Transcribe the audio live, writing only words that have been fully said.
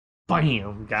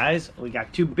Bam, guys. We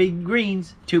got two big green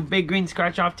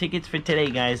scratch-off tickets for today,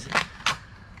 guys.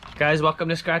 Guys, welcome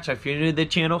to Scratch Life. If you're new to the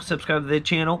channel, subscribe to the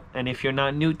channel. And if you're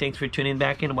not new, thanks for tuning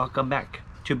back in. Welcome back.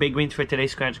 Two big greens for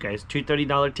today's scratch, guys. Two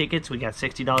 $30 tickets. We got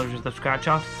 $60 worth of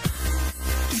scratch-off.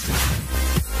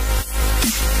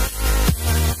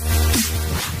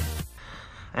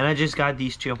 And I just got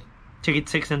these two. Ticket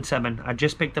 6 and 7. I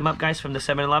just picked them up, guys, from the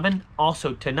 7-Eleven.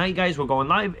 Also, tonight, guys, we're going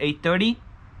live, 8:30.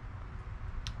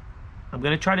 I'm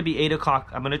going to try to be 8 o'clock.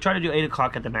 I'm going to try to do 8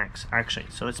 o'clock at the max, actually.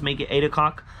 So let's make it 8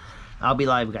 o'clock. I'll be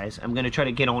live, guys. I'm going to try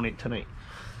to get on it tonight.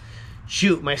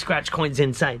 Shoot, my scratch coin's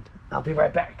inside. I'll be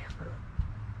right back.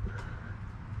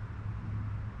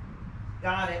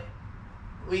 Got it.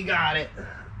 We got it.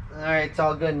 All right, it's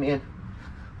all good, man.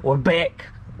 We're back.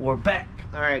 We're back.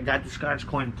 All right, got the scratch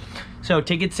coin. So,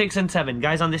 ticket 6 and 7.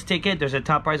 Guys, on this ticket, there's a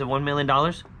top prize of $1 million.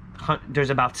 There's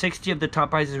about 60 of the top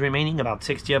prizes remaining. About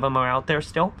 60 of them are out there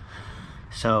still.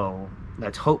 So,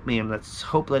 let's hope, man. Let's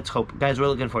hope. Guys, we're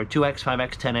looking for 2x,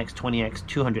 5x, 10x, 20x,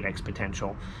 200x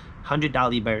potential.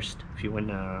 $100 burst. If you win,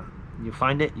 you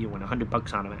find it, you win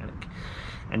 $100 automatic.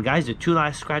 And guys, the two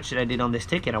last scratch that I did on this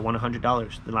ticket, I won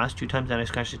 $100. The last two times that I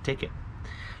scratched the ticket.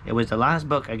 It was the last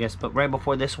book, I guess, but right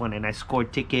before this one, and I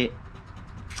scored ticket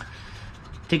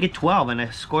 12, and I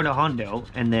scored a Hondo,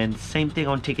 and then same thing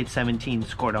on ticket 17,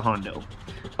 scored a Hondo.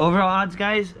 Overall odds,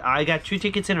 guys, I got two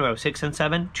tickets in a row, 6 and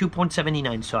 7,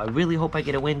 2.79, so I really hope I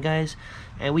get a win, guys.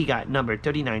 And we got number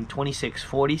 39, 26,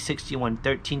 40, 61,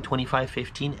 13, 25,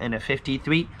 15, and a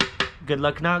 53. Good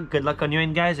luck now, good luck on your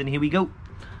end, guys, and here we go.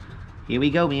 Here we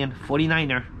go, man,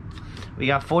 49er. We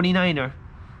got 49er.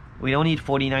 We don't need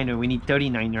 49er, we need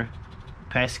 39er.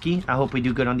 Pesky. I hope we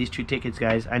do good on these two tickets,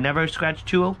 guys. I never scratched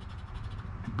 2,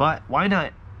 but why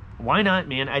not? Why not,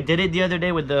 man? I did it the other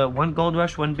day with the one gold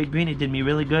rush, one big green. It did me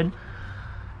really good.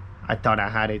 I thought I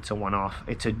had it. It's a one-off.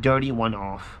 It's a dirty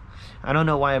one-off. I don't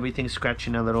know why everything's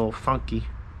scratching a little funky.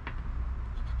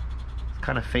 It's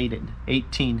kind of faded.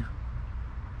 18.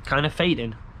 Kind of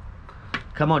faded.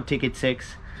 Come on, ticket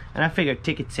 6. And I figured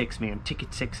ticket 6, man.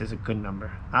 Ticket 6 is a good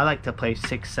number. I like to play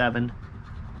 6, 7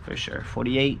 for sure.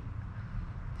 48.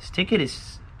 This ticket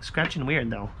is scratching weird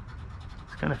though.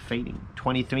 It's kind of fading.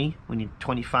 23. We need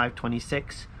 25,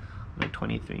 26. We need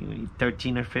 23. We need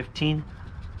 13 or 15.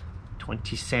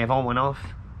 27 went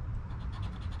off.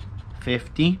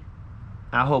 50.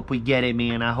 I hope we get it,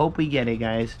 man. I hope we get it,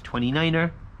 guys.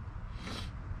 29er.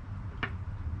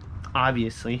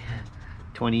 Obviously.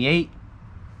 28.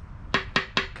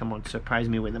 Come on, surprise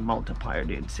me with a multiplier,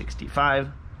 dude. 65.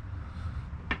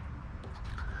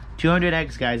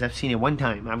 200x, guys. I've seen it one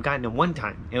time. I've gotten it one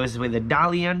time. It was with a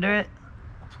dolly under it.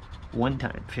 One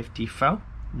time. 54.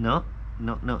 No.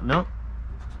 No, no, no.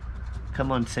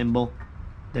 Come on, symbol.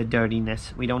 The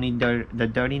dirtiness. We don't need the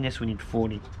dirtiness. We need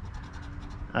 40.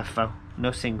 FO.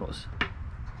 No singles.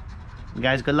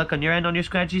 Guys, good luck on your end on your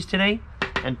scratchies today.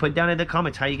 And put down in the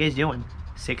comments how you guys doing.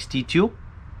 62.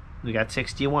 We got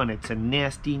 61. It's a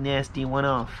nasty, nasty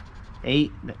one-off.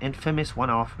 8, the infamous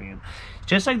one-off, man.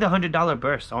 Just like the $100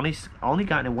 burst. Only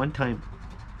gotten it one time.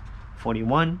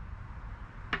 41.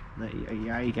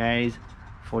 Yeah, guys.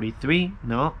 43.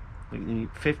 No. We need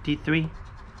 53.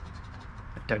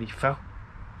 34.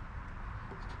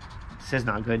 This is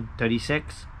not good.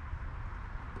 36.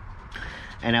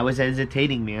 And I was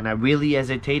hesitating, man. I really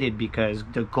hesitated because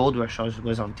the gold rush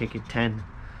was on ticket 10.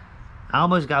 I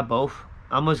almost got both.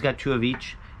 Almost got 2 of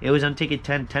each. It was on ticket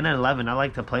 10, 10 and 11. I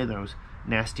like to play those.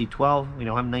 Nasty 12. We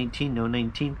don't have 19. No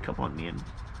 19. Come on, man.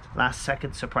 Last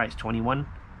second surprise. 21.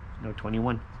 No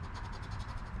 21.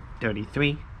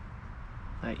 33.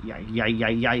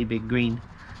 Yay, big green.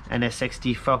 And a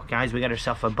 64. Guys, we got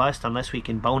ourselves a bust unless we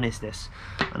can bonus this.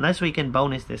 Unless we can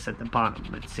bonus this at the bottom.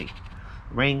 Let's see.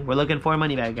 Ring. We're looking for a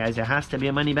money bag, guys. It has to be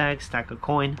a money bag. Stack a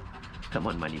coin. Come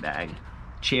on, money bag.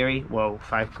 Cherry. Whoa,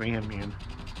 5 grand, man.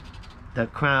 The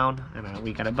crown, and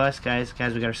we got a bust, guys.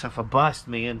 Guys, we got ourselves a bust,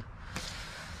 man.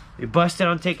 We busted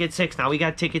on ticket 6. Now we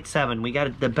got ticket 7. We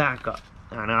got the backup,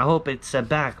 and I hope it's a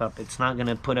backup. It's not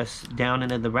gonna put us down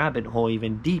into the rabbit hole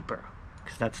even deeper,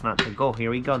 because that's not the goal. Here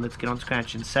we go. Let's get on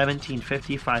scratching. 17,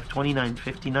 55, 29,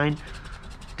 59,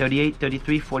 38,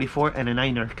 33, 44, and a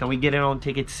 9er. Can we get it on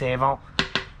ticket 7?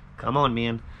 Come on,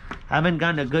 man. I haven't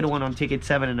gotten a good one on ticket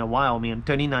 7 in a while, man.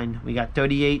 39. We got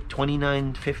 38,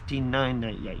 29,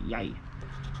 59. Yay.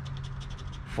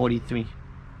 43.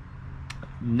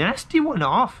 Nasty one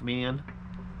off, man.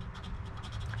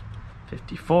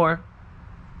 54.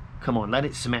 Come on, let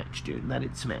it smash, dude. Let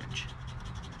it smash.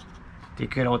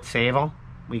 Ticket out save.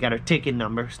 We got our ticket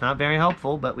number. It's not very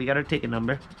helpful, but we got our ticket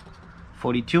number.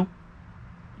 42.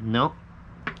 No.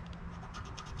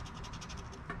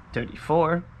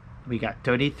 34. We got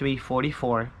 33,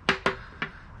 44. Ay,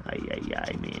 ay,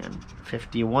 ay, man.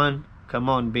 51. Come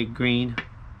on, big green.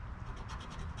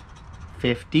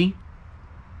 50.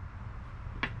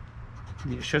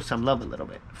 Need to show some love a little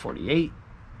bit. 48.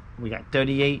 We got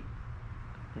 38.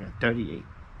 We got 38.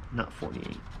 Not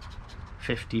 48.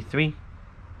 53.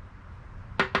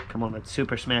 Come on, let's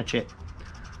super smash it.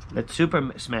 Let's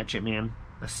super smash it, man.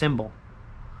 A symbol.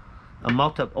 A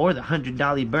multiple, or the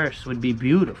 $100 burst would be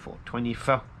beautiful.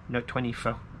 24. No,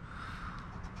 24.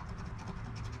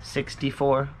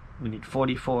 64. We need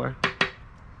 44.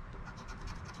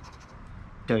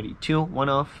 32. One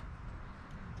off.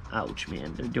 Ouch,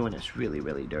 man. They're doing us really,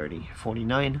 really dirty.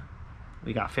 49.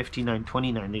 We got 59,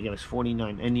 29. They give us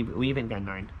 49. And we even got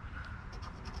 9.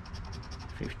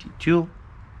 52.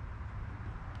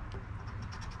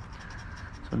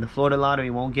 So the Florida Lottery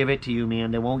won't give it to you,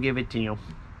 man. They won't give it to you.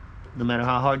 No matter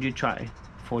how hard you try.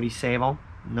 47.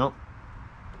 Nope.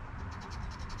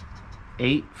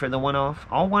 8 for the one off.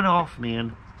 All one off,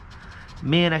 man.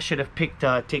 Man, I should have picked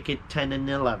ticket 10 and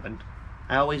 11.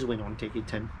 I always win on ticket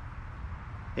 10.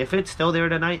 If it's still there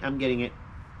tonight, I'm getting it.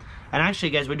 And actually,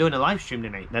 guys, we're doing a live stream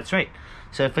tonight. That's right.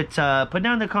 So if it's, put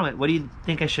down in the comment, what do you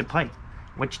think I should play?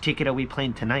 Which ticket are we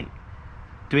playing tonight?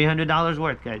 $300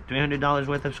 worth, guys. $300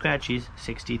 worth of scratchies.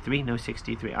 63, no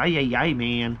 63. Ay, ay, ay,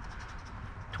 man.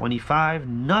 25,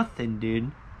 nothing,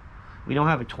 dude. We don't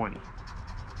have a 20.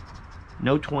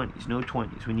 No 20s, no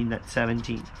 20s. We need that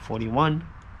 17. 41.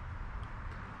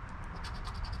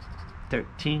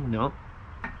 13, no.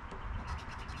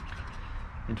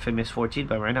 Infamous 14,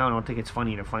 but right now I don't think it's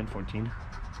funny to find 14.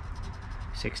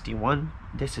 61.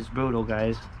 This is brutal,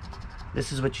 guys.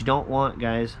 This is what you don't want,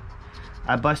 guys.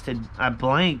 I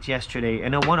blanked yesterday,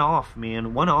 and a one off,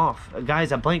 man. One off.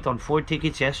 Guys, I blanked on 4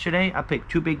 tickets yesterday. I picked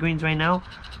 2 big greens right now.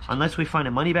 Unless we find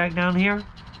a money bag down here,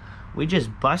 we just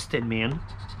busted, man.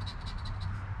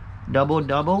 Double,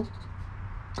 double.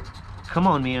 Come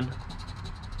on, man.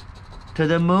 To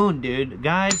the moon, dude.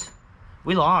 Guys,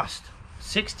 we lost.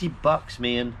 60 bucks,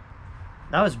 man.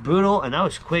 That was brutal, and that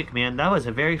was quick, man. That was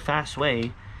a very fast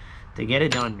way to get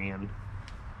it done, man.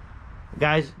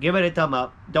 Guys, give it a thumb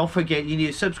up. Don't forget, you need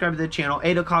to subscribe to the channel.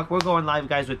 8 o'clock, we're going live,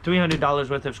 guys, with $300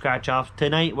 worth of scratch-offs.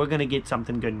 Tonight, we're going to get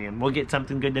something good, man. We'll get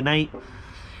something good tonight.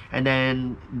 And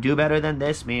then do better than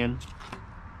this, man.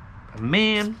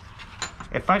 Man,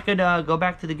 if I could go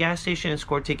back to the gas station and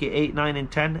score ticket 8, 9,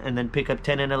 and 10, and then pick up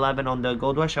 10 and 11 on the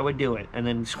Gold Rush, I would do it. And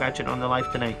then scratch it on the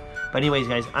live tonight. But anyways,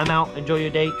 guys, I'm out. Enjoy your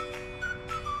day.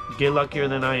 Get luckier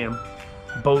than I am.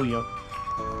 Booyah.